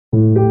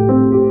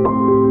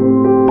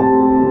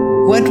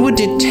would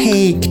it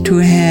take to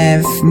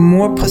have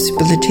more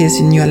possibilities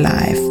in your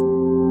life?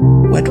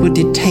 What would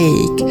it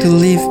take to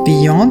live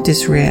beyond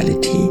this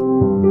reality?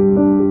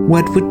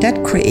 What would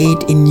that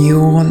create in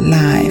your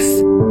life?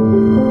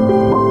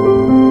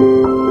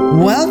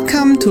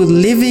 Welcome to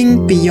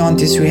Living Beyond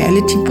This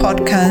Reality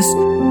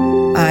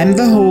podcast. I'm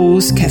the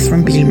host,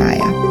 Catherine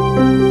Bielmeier.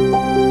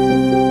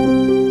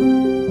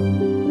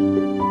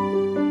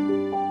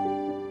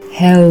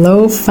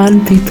 Hello,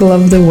 fun people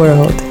of the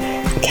world.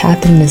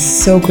 Catherine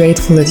is so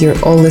grateful that you're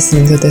all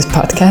listening to this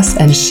podcast,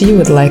 and she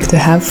would like to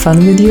have fun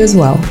with you as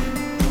well.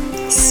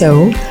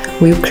 So,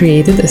 we've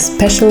created a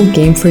special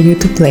game for you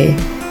to play.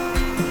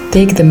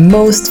 Take the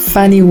most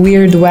funny,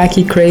 weird,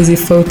 wacky, crazy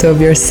photo of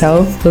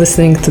yourself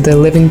listening to the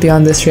Living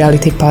Beyond This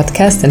Reality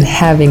podcast and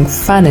having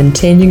fun and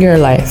changing your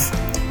life.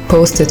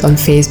 Post it on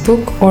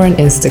Facebook or on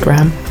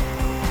Instagram.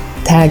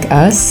 Tag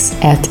us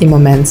at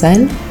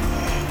imomenzain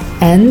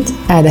and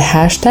add a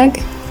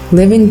hashtag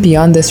Living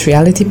Beyond This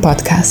Reality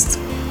podcast.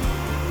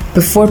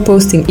 Before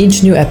posting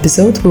each new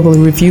episode, we will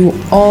review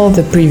all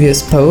the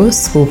previous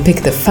posts, we'll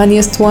pick the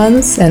funniest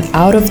ones, and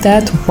out of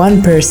that,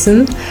 one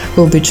person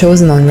will be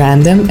chosen on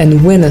random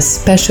and win a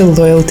special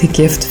loyalty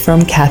gift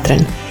from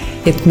Catherine.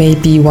 It may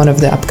be one of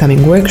the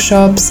upcoming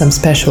workshops, some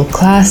special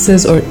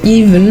classes, or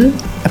even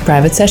a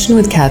private session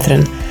with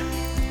Catherine.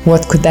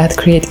 What could that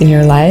create in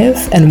your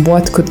life, and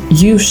what could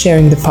you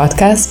sharing the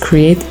podcast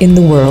create in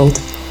the world?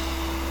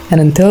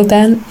 And until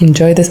then,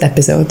 enjoy this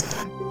episode.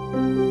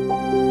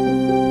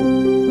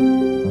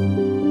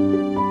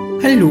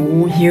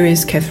 Hello, here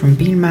is Catherine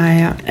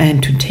Bielmeier,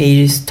 and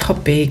today's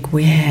topic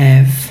we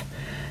have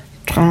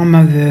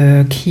trauma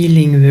work,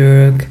 healing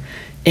work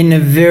in a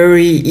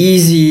very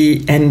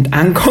easy and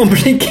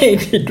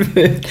uncomplicated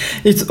word.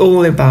 It's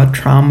all about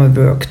trauma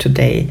work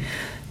today.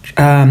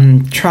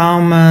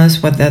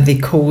 Traumas, what are they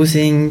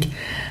causing,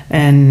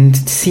 and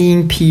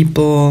seeing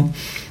people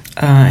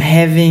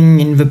having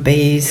in the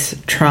base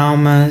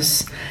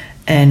traumas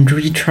and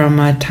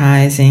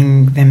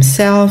re-traumatizing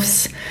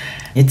themselves.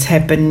 It's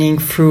happening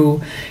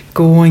through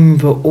going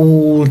the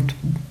old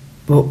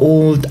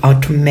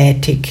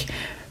automatic,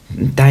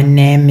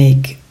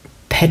 dynamic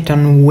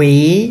pattern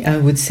way, I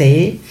would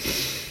say.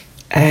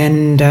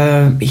 And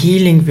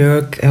healing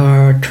work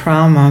or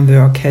trauma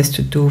work has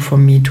to do for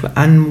me to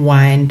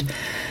unwind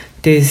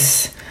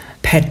these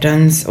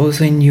patterns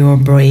also in your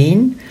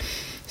brain,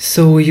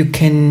 so you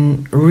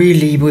can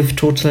really, with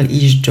total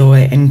ease,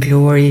 joy and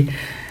glory,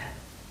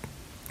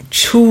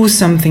 choose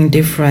something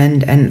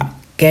different and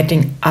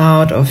getting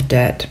out of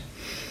that.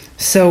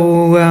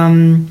 So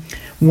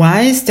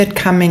why is that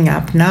coming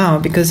up now?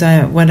 Because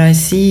what I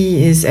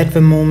see is at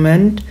the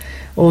moment,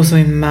 also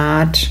in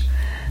March,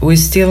 we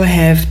still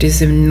have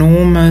this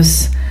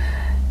enormous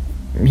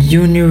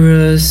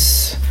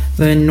universe,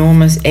 the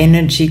enormous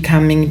energy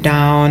coming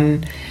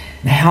down,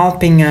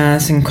 helping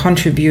us and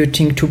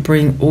contributing to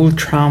bring old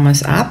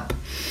traumas up,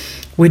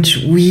 which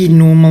we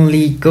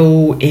normally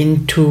go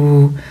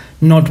into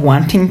not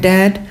wanting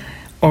that,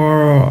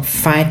 or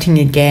fighting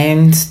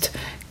against,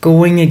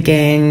 going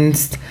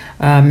against,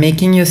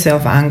 making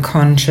yourself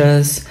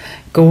unconscious,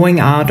 going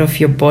out of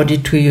your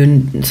body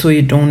so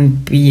you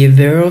don't be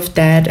aware of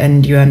that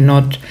and you are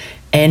not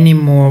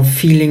anymore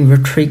feeling the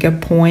trigger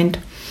point.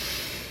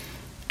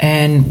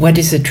 And what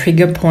is a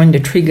trigger point? The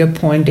trigger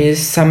point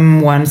is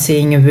someone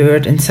saying a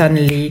word and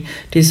suddenly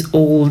this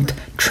old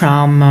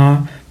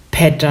trauma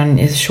pattern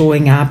is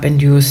showing up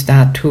and you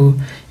start to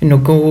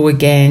go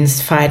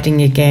against, fighting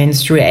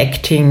against,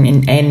 reacting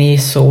in any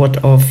sort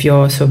of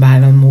your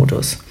survival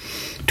modus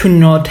to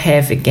not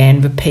have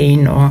again the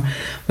pain or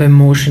the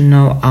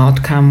emotional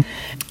outcome.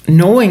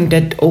 Knowing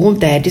that all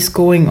that is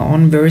going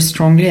on very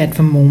strongly at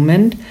the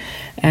moment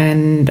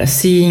and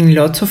seeing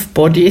lots of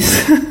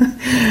bodies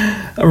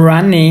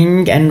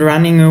running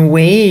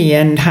away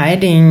and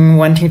hiding,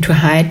 wanting to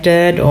hide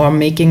that or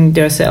making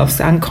themselves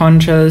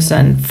unconscious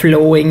and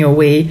flowing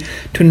away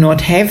to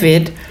not have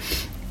it,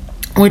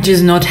 which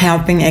is not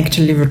helping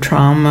actually the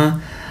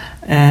trauma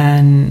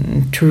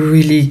and to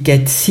really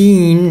get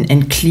seen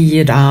and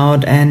cleared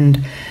out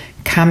and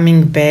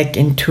coming back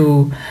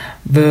into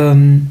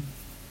the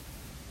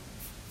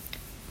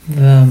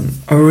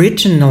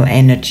original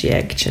energy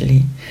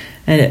actually.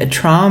 A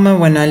trauma,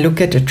 when I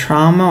look at a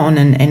trauma on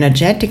an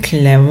energetic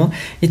level,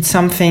 it's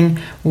something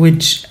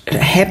which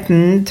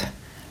happened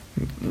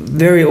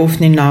very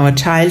often in our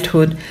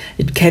childhood.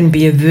 It can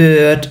be a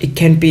word,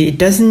 it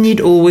doesn't need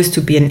always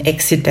to be an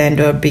accident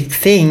or a big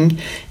thing.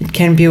 It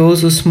can be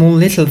also small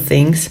little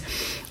things.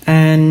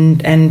 And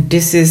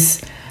this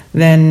is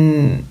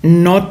then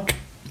not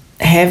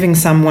having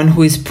someone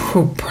who is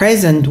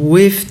present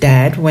with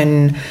that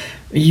when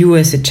you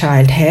as a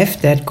child have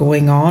that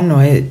going on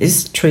or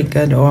is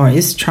triggered or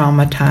is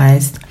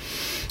traumatized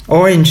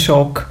or in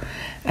shock,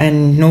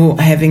 and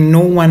having no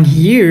one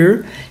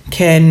here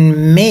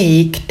can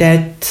make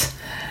that,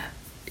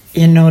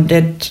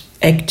 that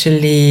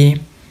actually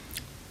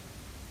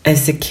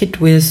as a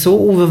kid, we're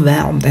so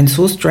overwhelmed and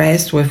so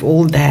stressed with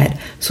all that,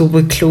 so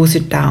we close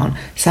it down.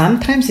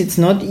 Sometimes it's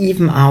not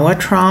even our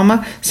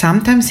trauma.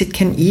 Sometimes it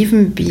can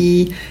even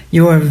be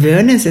your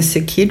awareness as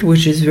a kid,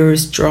 which is very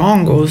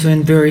strong also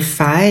and very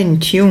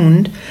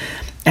fine-tuned,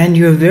 and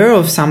you're aware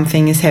of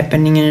something is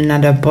happening in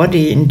another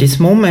body in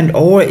this moment,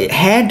 or it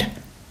had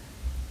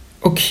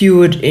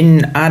occurred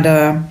in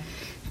other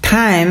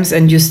times,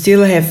 and you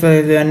still have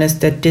awareness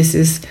that this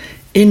is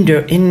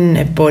in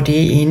a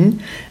body,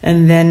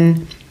 and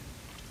then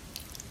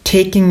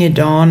taking it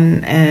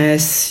on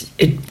as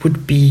it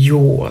would be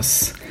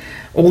yours.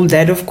 All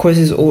that, of course,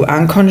 is all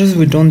unconscious.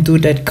 We don't do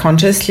that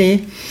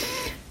consciously,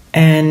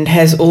 and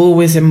has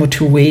always a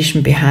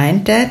motivation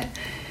behind that.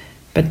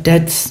 But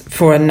that's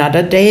for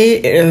another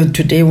day.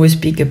 Today we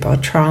speak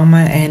about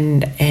trauma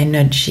and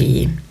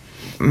energy.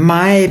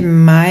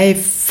 My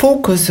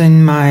focus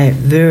in my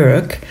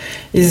work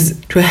is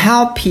to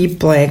help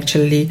people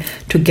actually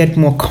to get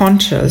more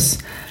conscious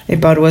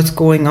about what's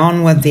going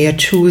on, what they are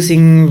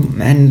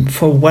choosing, and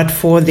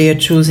for they are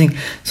choosing,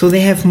 so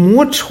they have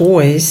more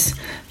choice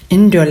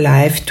in their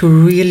life to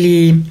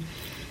really,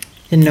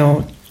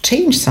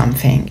 change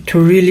something, to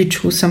really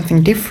choose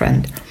something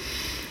different.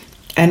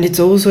 And it's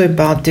also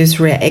about this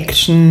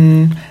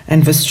reaction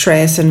and the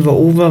stress and the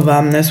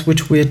overwhelmness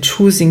which we're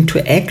choosing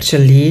to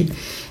actually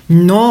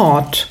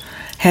not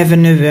have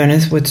an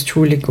awareness what's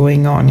truly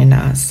going on in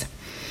us.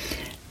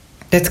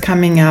 That's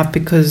coming up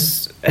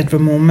because at the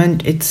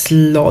moment it's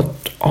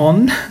lot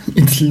on,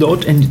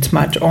 it's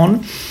much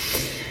on.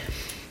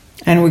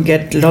 And we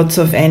get lots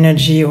of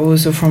energy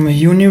also from the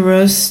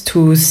universe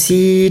to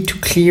see, to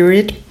clear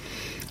it.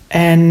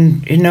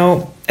 And,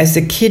 as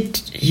a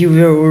kid, you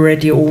were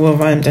already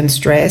overwhelmed and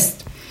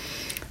stressed.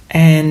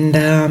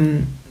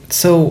 And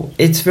so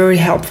it's very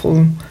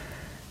helpful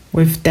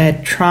with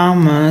that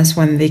traumas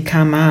when they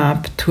come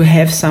up to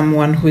have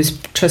someone who is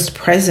just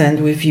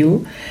present with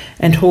you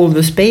and hold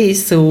the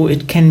space so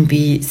it can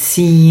be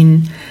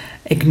seen,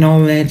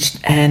 acknowledged,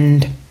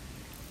 and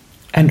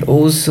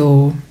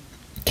also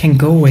can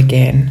go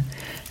again.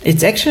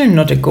 It's actually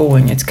not a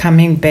going, it's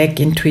coming back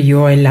into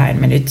your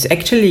alignment. It's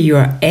actually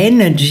your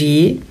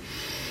energy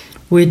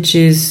which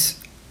is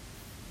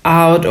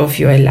out of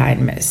your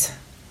alignment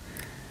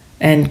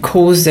and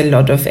cause a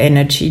lot of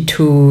energy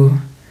to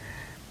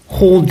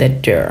hold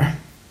that there.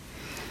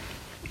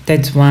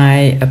 That's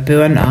why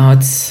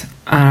burnouts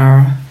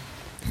are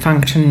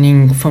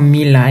functioning for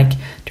me like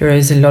there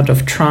is a lot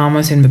of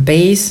traumas in the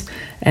base,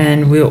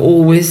 and we're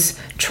always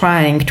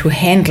trying to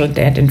handle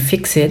that and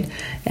fix it,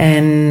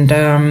 and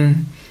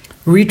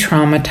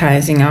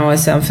re-traumatizing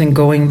ourselves and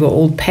going the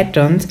old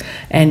patterns,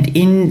 and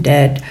in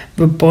that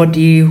the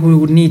body,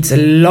 who needs a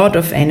lot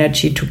of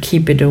energy to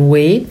keep it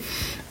away,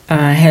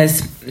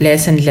 has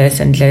less and less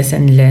and less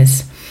and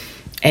less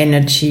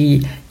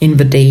energy in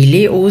the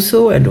daily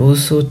also, and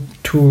also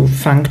to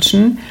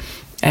function.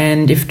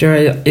 And if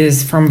there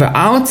is from the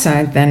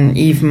outside then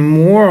even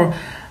more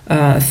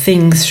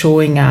things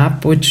showing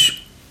up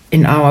which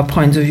in our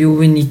point of view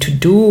we need to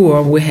do,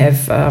 or we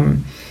have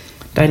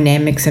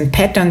dynamics and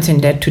patterns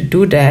in that to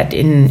do that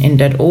in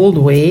that old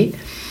way,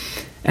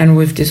 and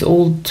with these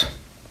old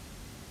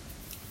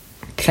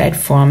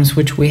platforms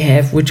which we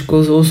have, which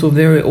goes also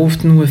very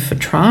often with the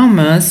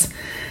traumas,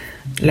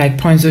 like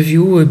points of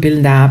view we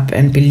build up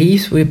and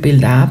beliefs we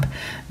build up,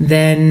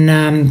 then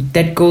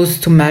that goes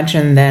too much,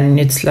 and then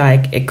it's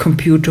like a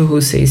computer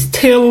who says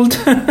tilt.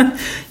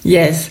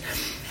 Yes.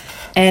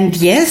 And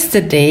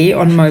yesterday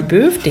on my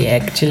birthday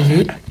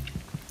actually,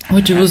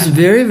 which was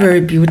very,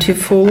 very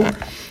beautiful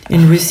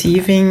in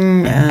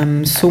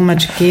receiving so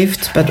much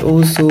gifts, but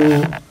also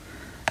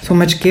so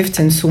much gifts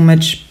and so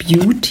much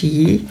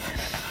beauty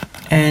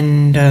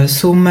and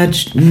so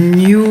much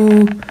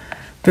new,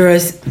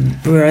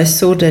 where I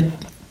saw that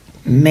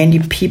many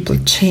people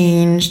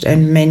changed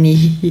and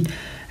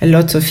a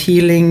lot of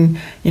healing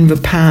in the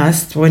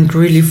past went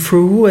really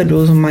through, and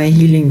also my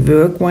healing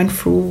work went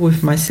through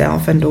with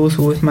myself and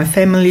also with my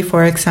family,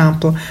 for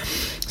example.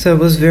 So I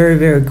was very,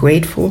 very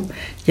grateful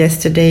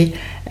yesterday.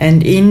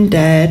 And in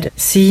that,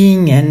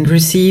 seeing and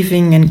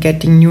receiving and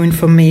getting new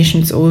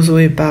information also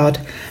about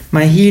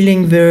my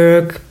healing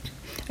work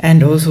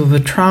and also the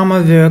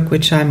trauma work,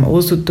 which I'm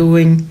also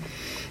doing,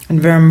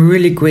 and where I'm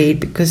really great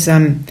because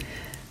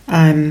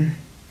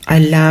I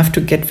love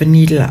to get the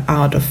needle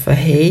out of the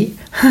hay.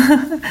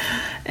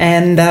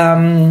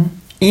 And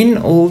in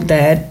all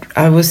that,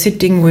 I was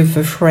sitting with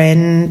a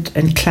friend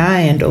and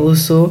client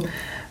also,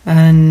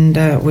 and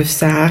with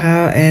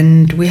Sarah,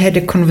 and we had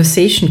a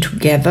conversation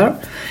together,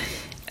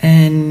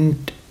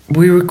 and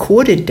we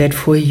recorded that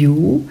for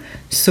you,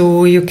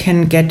 so you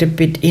can get a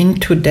bit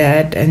into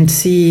that and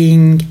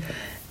seeing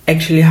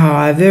actually how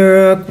I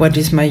work, what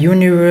is my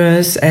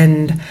universe,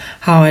 and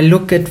how I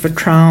look at the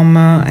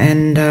trauma,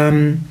 and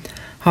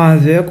how I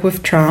work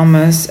with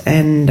traumas,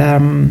 and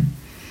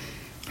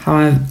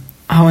how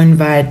I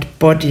invite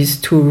bodies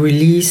to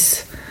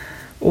release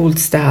old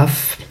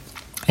stuff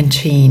and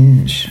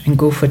change and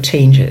go for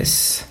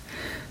changes.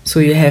 So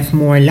you have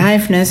more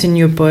aliveness in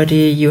your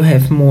body, you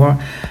have more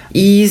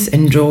ease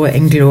and joy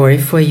and glory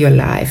for your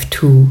life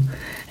too.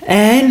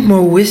 And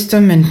more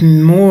wisdom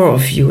and more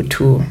of you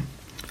too.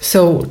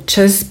 So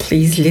just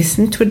please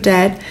listen to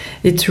that.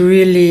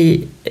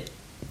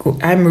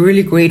 I'm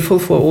really grateful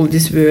for all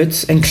these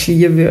words and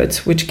clear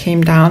words which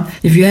came down.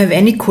 If you have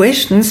any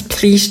questions,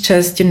 please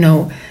just,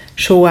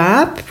 show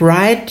up,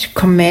 write,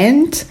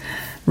 comment,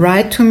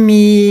 write to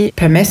me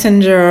per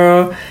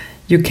messenger.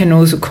 You can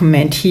also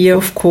comment here,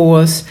 of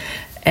course,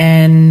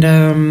 and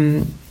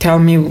tell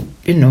me,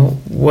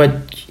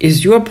 what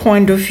is your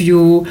point of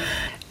view,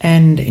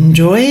 and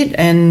enjoy it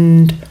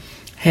and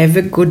have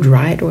a good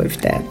ride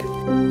with that.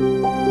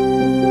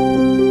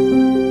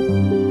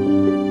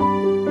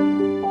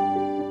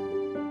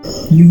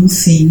 You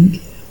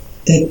think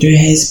that there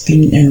has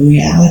been a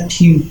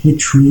reality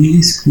which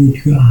really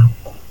screwed you up.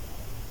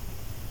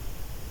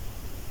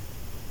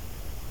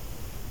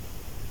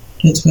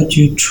 That's what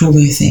you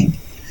truly think.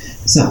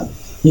 So,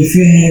 if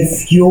you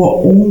have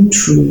your own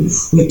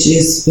truth, which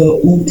is the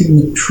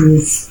ultimate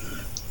truth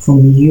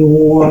from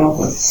your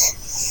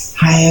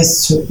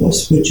highest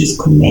source, which is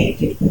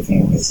connected with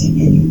everything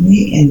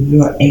anyway, and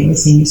your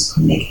everything is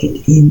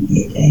connected in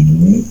it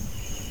anyway,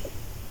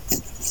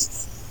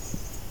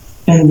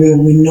 and where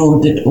we know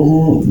that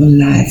all the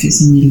life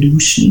is an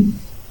illusion.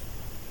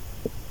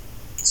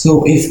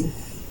 So if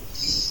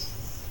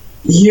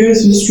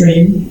here's the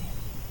stream,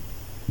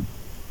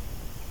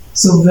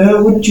 so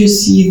where would you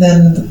see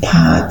then the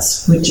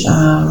parts which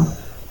are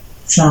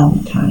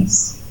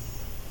traumatized,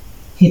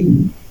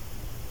 hidden,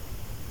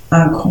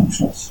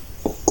 unconscious?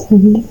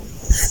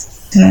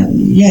 And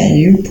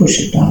you push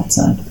it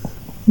outside.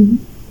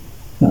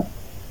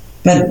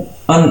 But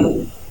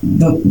on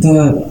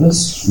the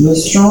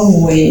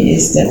strong way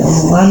is that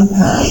on one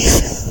part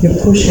you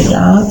push it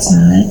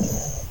outside,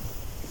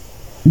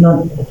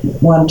 not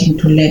wanting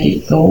to let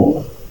it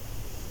go.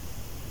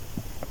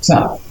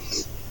 So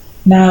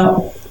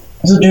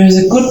there is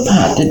a good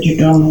part that you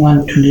don't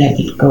want to let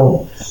it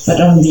go,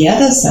 but on the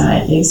other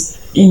side is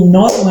in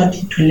not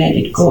wanting to let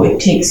it go, it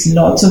takes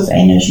lots of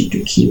energy to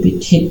keep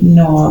it hidden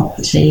or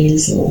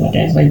trails or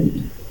whatever,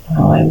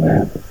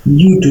 however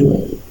you do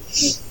it,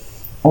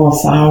 or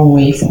far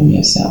away from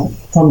yourself,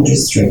 from the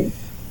stream,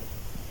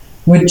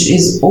 which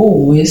is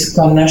always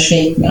gonna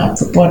shake up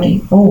the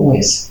body,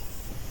 always.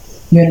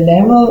 Your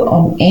level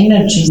on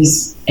energy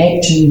is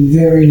actually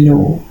very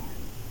low.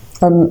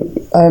 I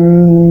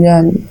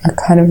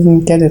kind of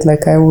didn't get it.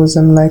 Like I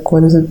wasn't like,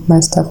 what is it? My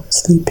stuff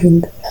was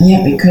sleeping.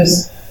 Yeah,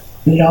 because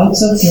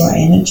lots of your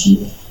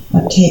energy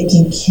are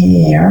taking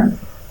care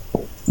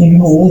in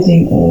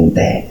holding all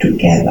that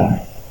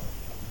together.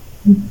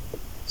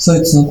 So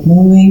it's not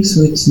moving,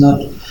 so it's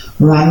not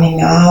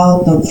running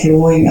out, not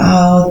flowing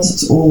out,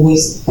 it's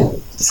always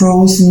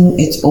frozen,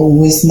 it's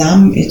always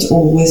numb, it's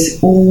always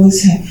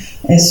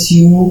as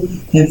you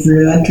have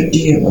learned to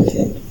deal with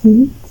it.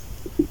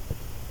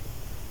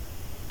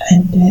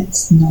 And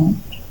that's not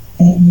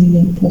a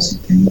healing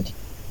possibility.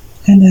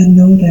 And I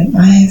know that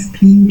I have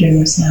been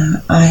there,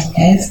 Sarah. I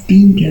have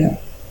been there.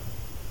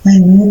 I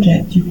know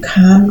that you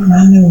can't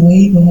run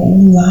away the whole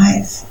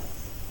life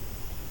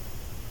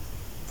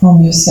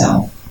from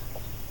yourself.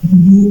 You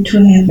need to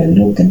have a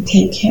look and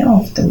take care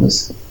of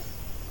those.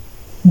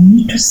 You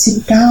need to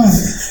sit down,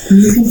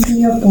 breathe into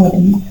your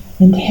body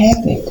and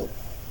have it.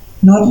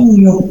 Not in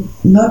your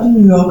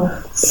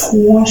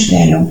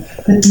Vorstellung,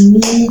 but you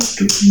need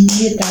to be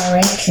here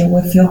directly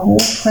with your whole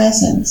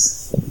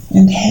presence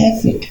and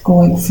have it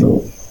going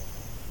through.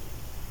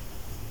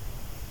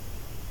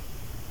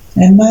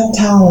 Am I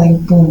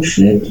telling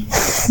bullshit?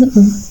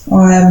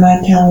 Or am I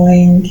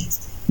telling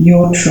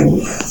your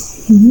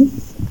truth?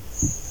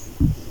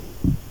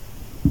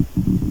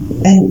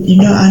 And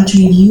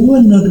until you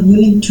are not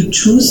willing to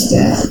choose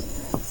that,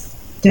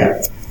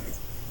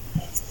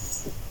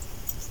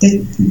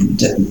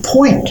 the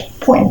point.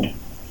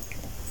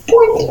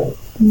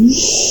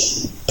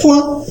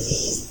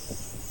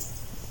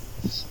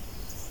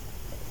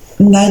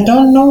 And I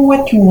don't know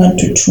what you want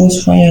to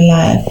choose for your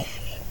life.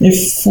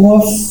 If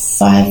 4 or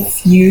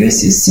 5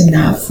 years is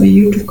enough for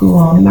you to go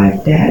on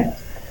like that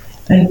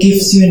and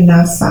gives you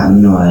enough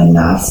fun or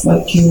enough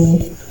what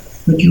you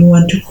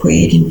want to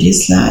create in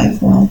this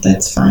life, well,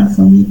 that's fine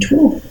for me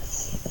too.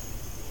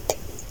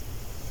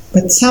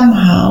 But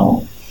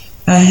somehow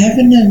I have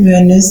an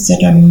awareness that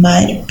there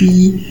might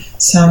be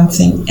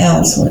something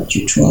else what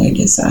you truly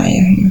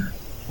desire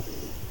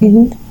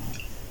here.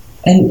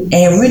 And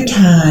every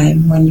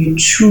time when you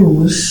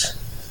choose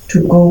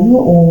to go the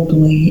old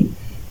way,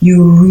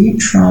 you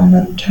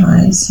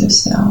re-traumatize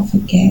yourself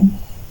again.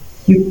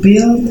 You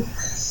build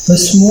the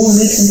small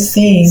little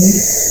thing,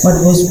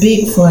 what was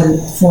big for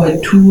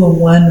a 2 or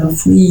 1 or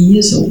 3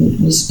 years old, it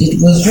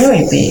was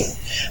very big.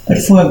 But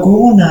for a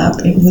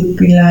grown-up, it would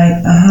be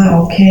like,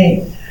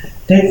 okay,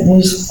 that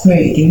was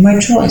creating my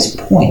choice,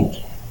 point.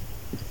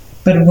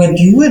 But what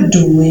you are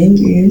doing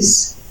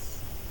is,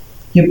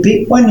 your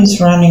big one is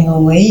running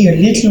away, your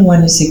little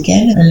one is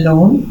again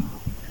alone,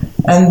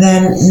 and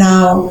then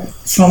now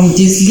from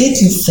this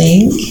little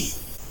thing,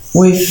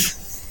 with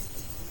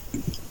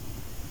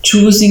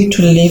choosing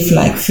to live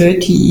like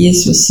 30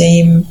 years the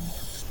same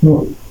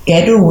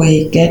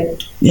getaway,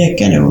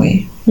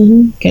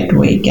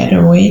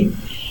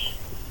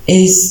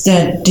 is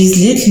that this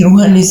little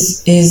one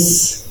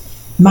is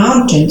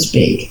mountains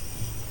big.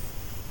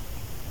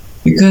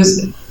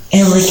 Because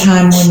every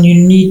time when you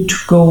need to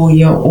go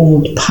your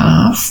old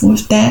path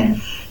with that,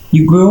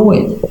 you grow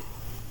it.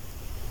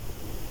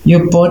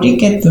 Your body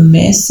gets the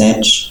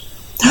message,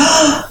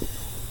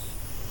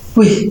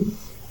 wait,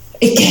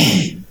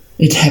 again,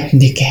 it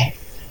happened again.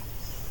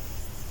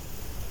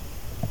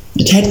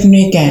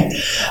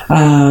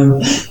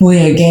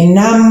 We're again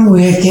numb,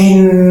 we're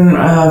again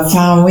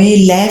far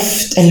away,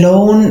 left,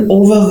 alone,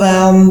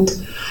 overwhelmed,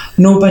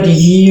 nobody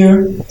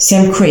here,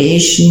 same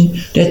creation,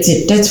 that's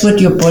it. That's what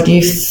your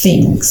body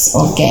thinks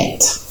or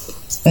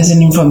gets as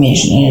an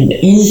information. And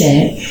in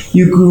that,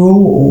 you grow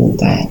all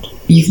that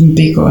even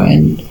bigger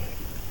and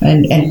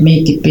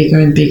make it bigger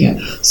and bigger.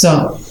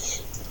 So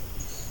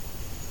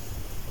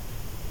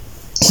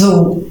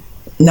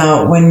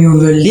now when you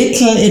were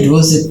little, it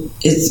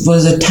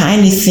was a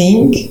tiny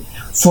thing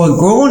for a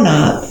grown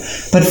up,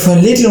 but for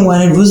a little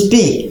one it was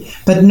big.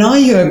 But now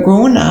you're a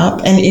grown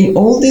up, and in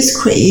all this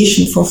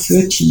creation for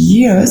 30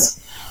 years,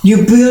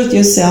 you build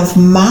yourself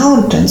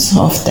mountains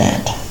of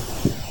that.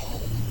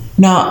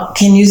 Now,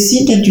 can you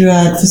see that you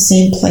are at the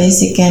same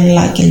place again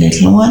like a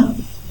little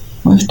one?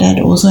 With that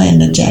also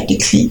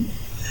energetically.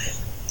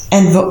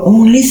 And the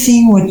only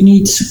thing what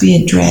needs to be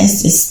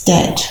addressed is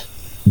that.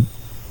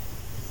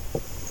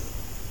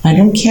 I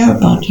don't care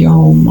about your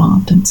own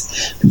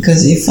mountains,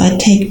 because if I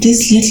take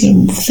this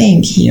little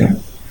thing here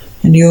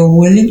and you're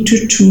willing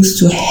to choose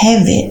to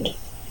have it,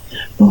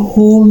 the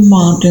whole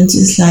mountains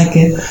is like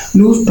a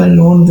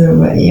Luftballon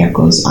where the air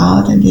goes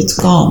out and it's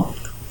gone.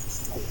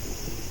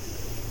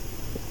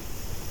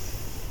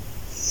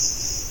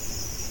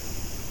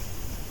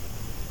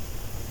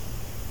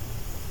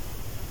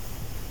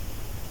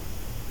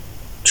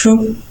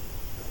 True.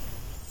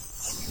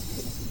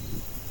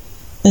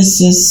 Is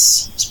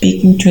this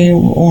speaking to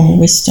your own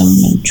wisdom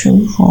and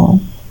truth?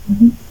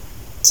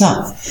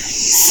 So,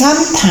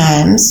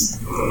 sometimes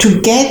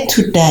to get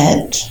to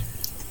that,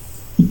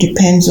 it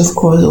depends, of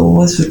course,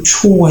 always the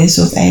choice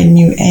of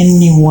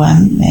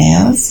anyone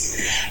else.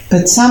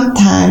 But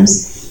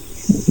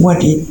sometimes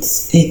what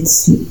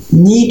it's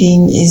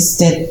needing is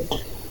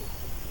that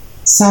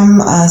some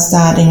are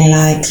starting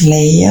like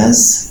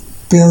layers,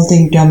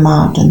 building their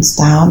mountains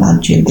down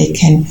until they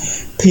can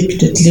pick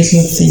that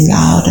little thing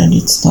out and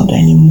it's not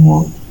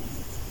anymore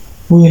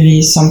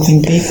really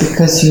something big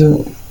because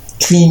you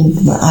clean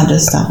the other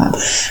stuff up.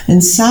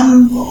 And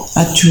some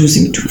are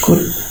choosing to go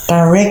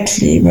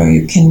directly where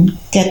you can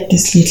get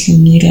this little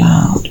needle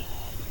out.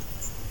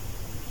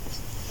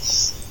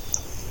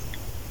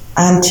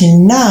 Until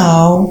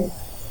now,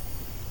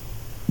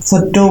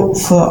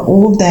 for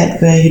all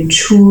that where you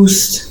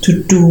choose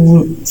to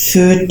do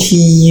 30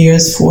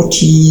 years,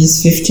 40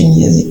 years, 15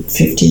 years,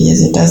 50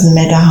 years, it doesn't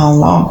matter how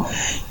long,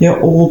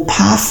 your old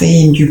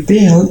pathway and you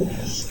build,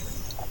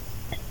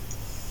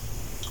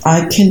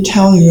 I can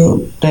tell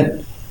you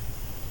that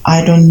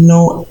I don't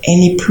know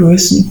any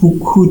person who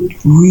could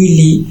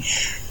really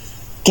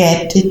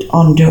get it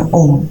on their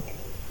own.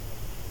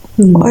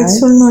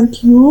 Also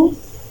not you?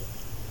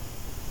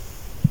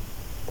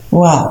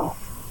 Well,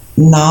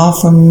 now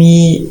for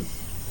me,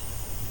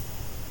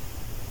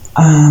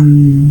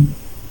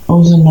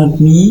 also not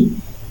me.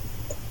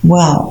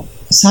 Well,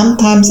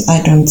 sometimes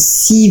I don't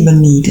see the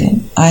needle.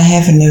 I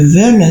have an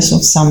awareness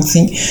of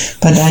something,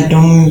 but I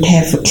don't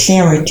have a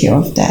clarity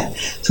of that.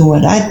 So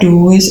what I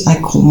do is I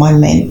call my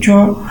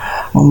mentor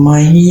or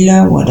my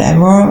healer,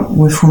 whatever,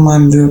 with whom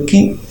I'm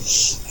working,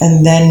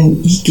 and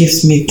then he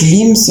gives me a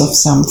glimpse of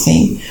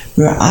something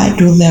where I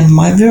do then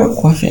my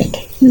work with it.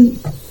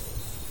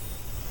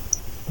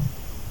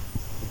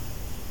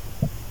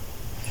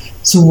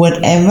 So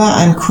whatever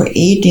I'm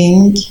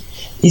creating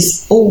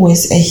is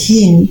always a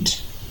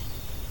hint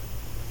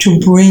to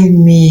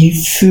bring me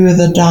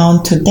further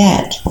down to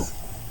that.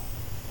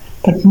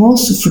 But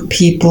most of the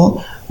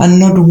people are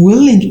not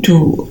willing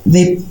to.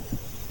 They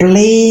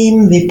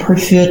blame, they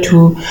prefer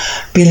to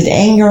build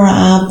anger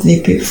up,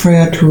 they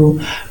prefer to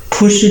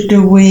push it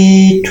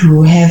away,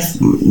 to have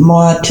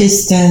more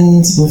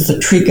distance with the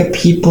trigger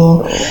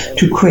people,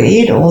 to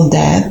create all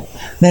that,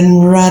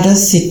 than rather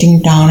sitting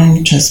down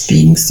and just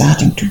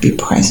starting to be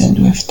present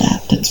with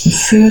that. That's the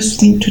first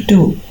thing to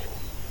do.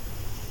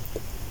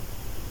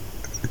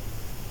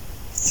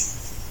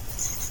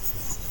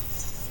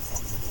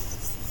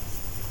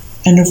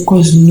 And of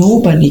course,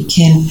 nobody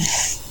can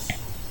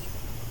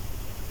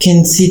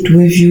sit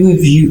with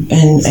you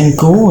and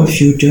go with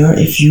you there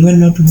if you are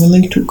not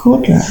willing to go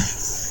there.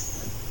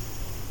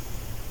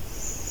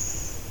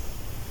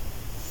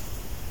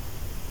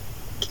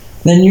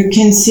 Then you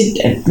can sit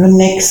at the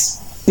next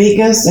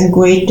biggest and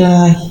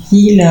greater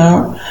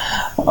healer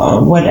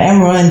or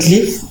whatever and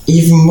live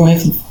even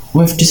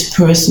with this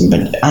person,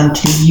 but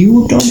until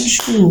you don't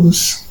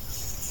choose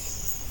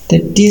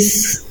that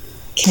this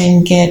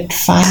can get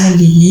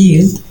finally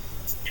healed,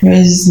 There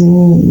is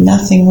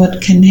nothing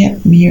what can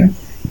happen here.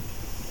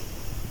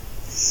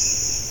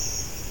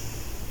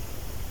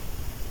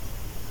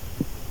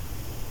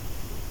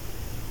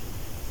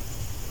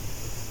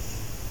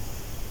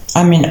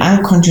 I mean,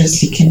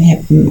 unconsciously can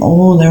happen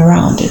all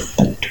around it,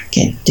 but to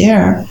get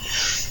there,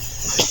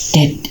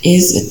 that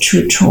is a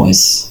true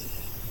choice.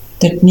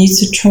 That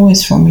needs a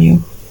choice from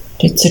you.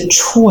 It's a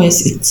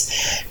choice.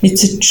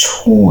 It's a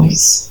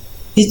choice.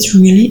 It's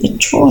really a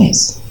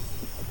choice.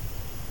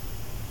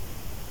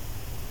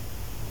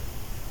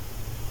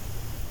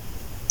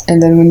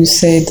 And then when you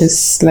say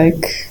this,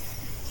 like,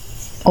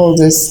 all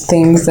these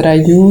things that I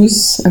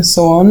use and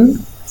so on,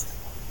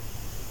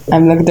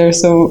 I'm like,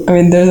 there's a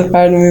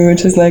part of me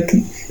which is like,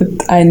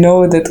 I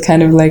know that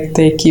kind of like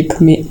they keep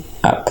me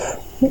up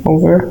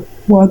over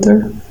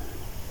water.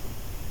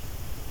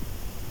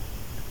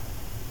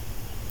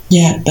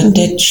 Yeah, but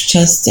that's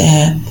just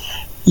an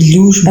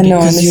illusion. I know,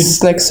 and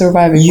it's like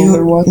surviving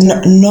over water.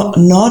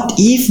 Not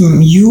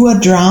even. You are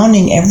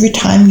drowning every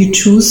time you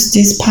choose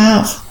this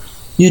path.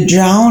 You're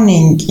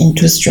drowning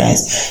into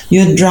stress.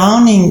 You're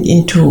drowning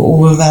into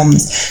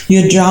overwhelms.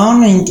 You're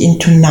drowning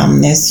into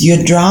numbness.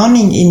 You're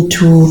drowning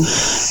into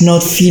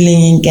not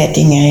feeling and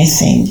getting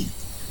anything.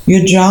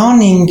 You're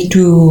drowning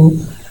to...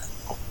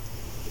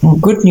 Well,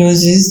 good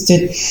news is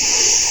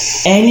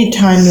that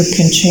anytime you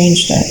can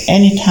change that.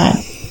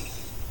 Anytime.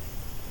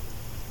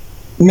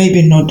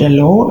 Maybe not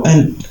alone.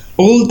 And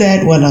all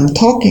that what I'm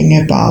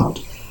talking about,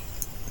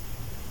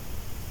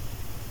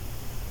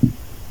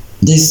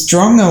 the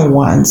stronger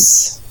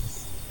ones,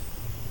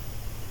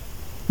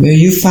 where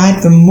you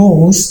fight the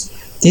most,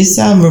 these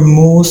are the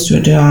most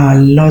where there are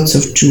lots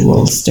of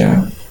jewels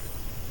there.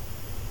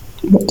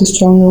 But the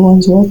stronger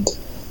ones, what?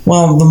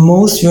 Well, the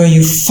most where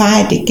you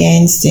fight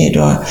against it,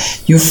 or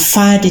you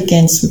fight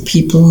against the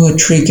people who are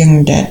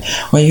triggering that,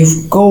 or you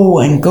go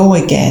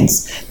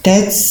against,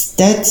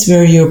 that's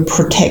where you're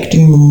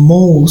protecting the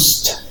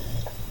most.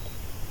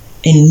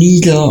 A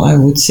needle, I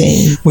would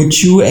say,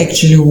 which you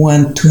actually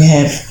want to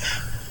have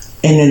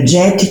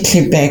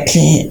energetically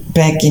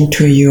back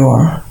into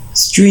your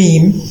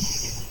stream,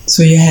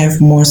 so you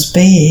have more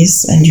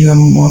space and you have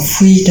more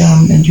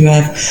freedom and you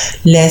have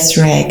less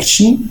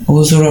reaction,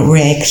 also a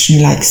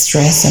reaction like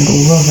stress and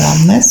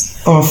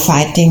overwhelmness or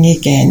fighting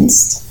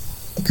against,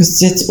 because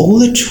that's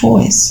all a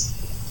choice.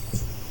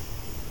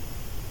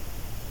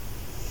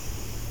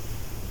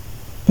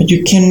 But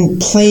you can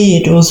play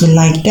it also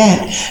like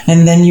that,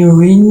 and then you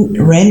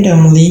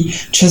randomly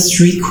just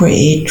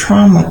recreate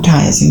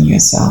traumatizing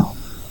yourself.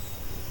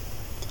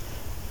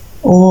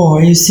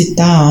 Or you sit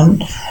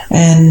down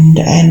and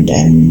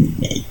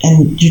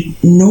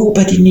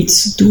nobody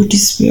needs to do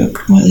this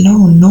work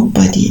alone.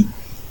 Nobody.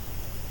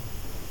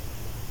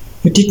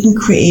 We didn't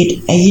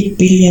create 8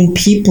 billion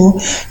people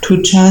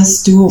to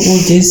just do all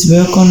this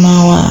work on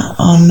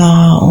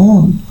our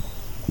own.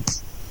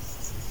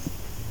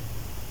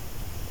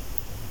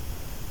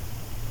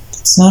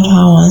 It's not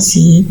how I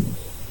see it.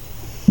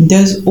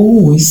 There's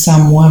always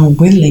someone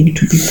willing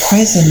to be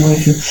present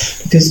with you,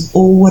 because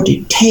all what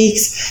it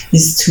takes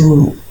is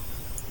to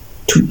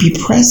be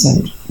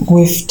present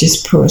with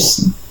this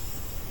person,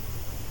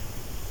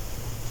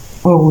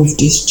 or with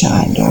this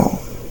child, or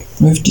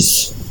with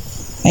this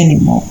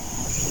animal.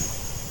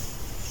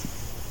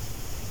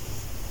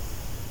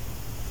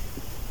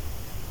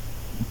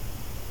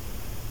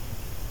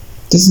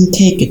 Doesn't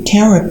take a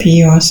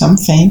therapy or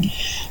something,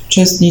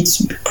 just needs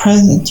to be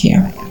present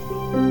here.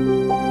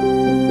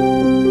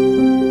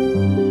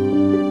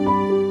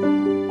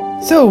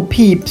 So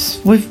peeps,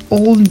 with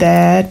all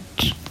that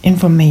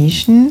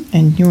information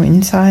and new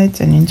insights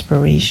and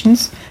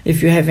inspirations,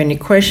 if you have any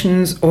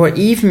questions, or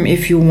even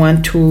if you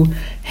want to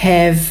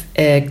have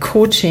a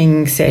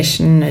coaching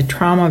session, a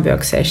trauma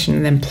work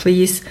session, then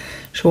please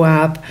show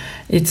up.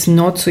 It's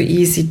not so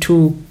easy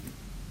to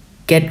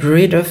get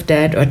rid of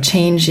that or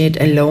change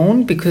it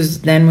alone,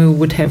 because then we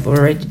would have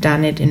already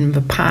done it in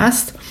the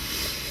past.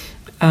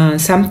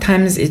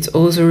 Sometimes it's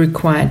also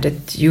required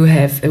that you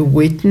have a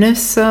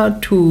witness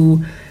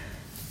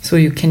so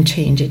you can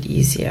change it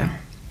easier.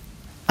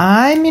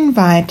 I'm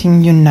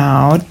inviting you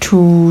now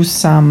to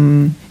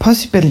some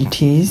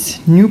possibilities,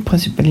 new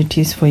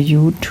possibilities for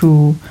you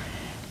to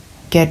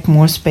get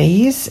more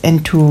space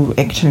and to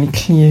actually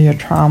clear your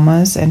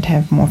traumas and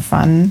have more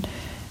fun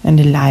and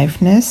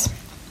aliveness.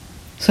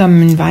 So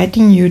I'm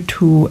inviting you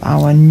to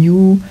our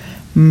new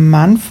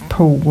month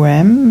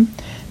program.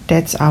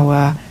 That's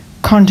our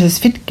Conscious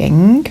Fit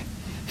Gang,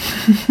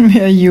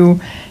 where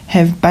you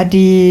have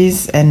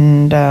buddies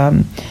and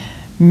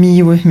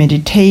me with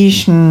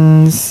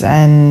meditations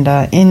and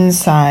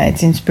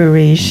insights,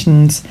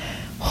 inspirations,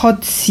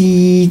 hot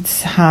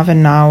seats, half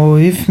an hour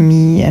with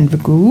me and the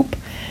group,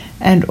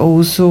 and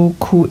also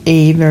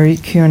QA, where you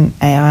can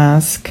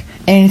ask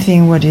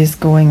anything what is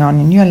going on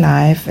in your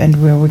life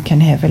and where we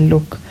can have a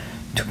look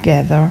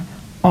together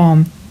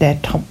on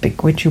that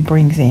topic which you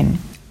brings in.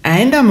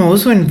 And I'm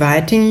also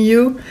inviting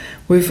you,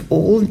 with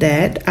all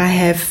that, I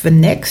have the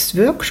next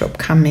workshop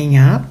coming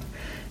up,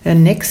 the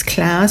next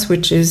class,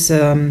 which is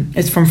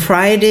it's from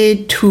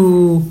Friday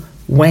to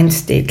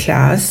Wednesday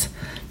class.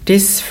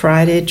 This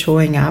Friday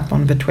showing up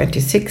on the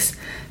 26th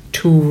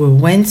to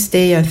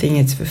Wednesday, I think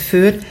it's the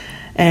 3rd,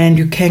 and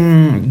you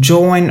can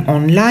join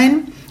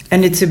online.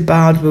 And it's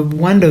about the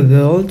wonder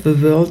world, the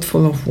world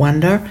full of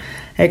wonder.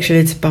 Actually,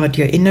 it's about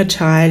your inner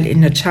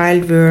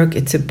child work.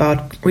 It's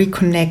about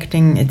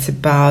reconnecting. It's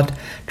about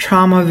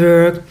trauma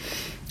work.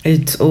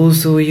 It's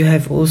also, you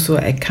have also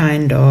a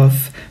kind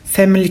of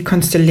family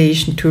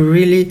constellation to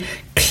really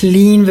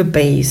clean the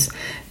base.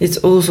 It's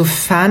also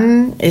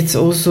fun. It's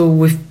also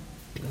with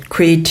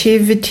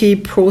creativity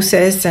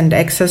process and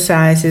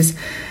exercises.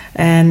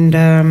 And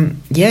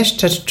yes,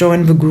 just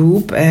join the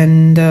group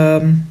and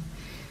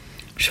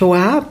show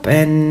up,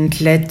 and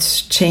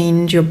let's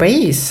change your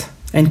base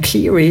and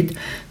clear it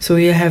so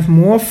you have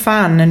more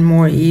fun and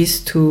more ease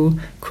to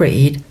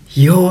create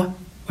your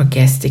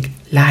orgastic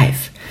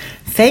life.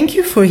 Thank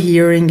you for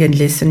hearing and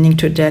listening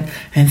to that,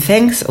 and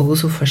thanks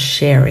also for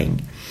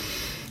sharing.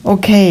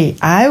 Okay,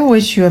 I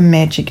wish you a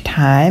magic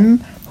time.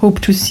 Hope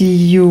to see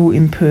you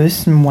in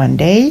person one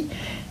day,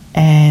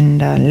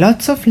 and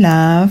lots of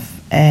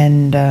love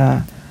and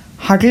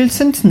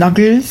huggles and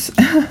snuggles.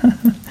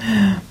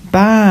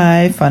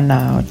 Bye for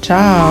now.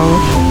 Ciao.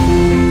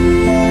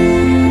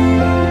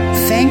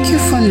 Thank you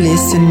for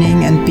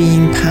listening and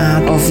being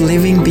part of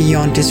Living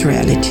Beyond This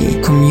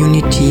Reality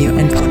community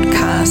and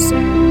podcast.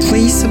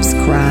 Please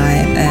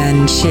subscribe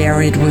and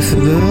share it with the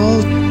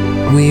world.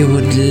 We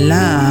would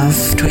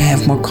love to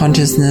have more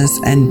consciousness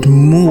and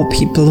more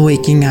people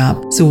waking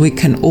up so we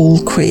can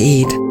all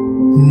create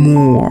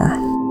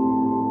more.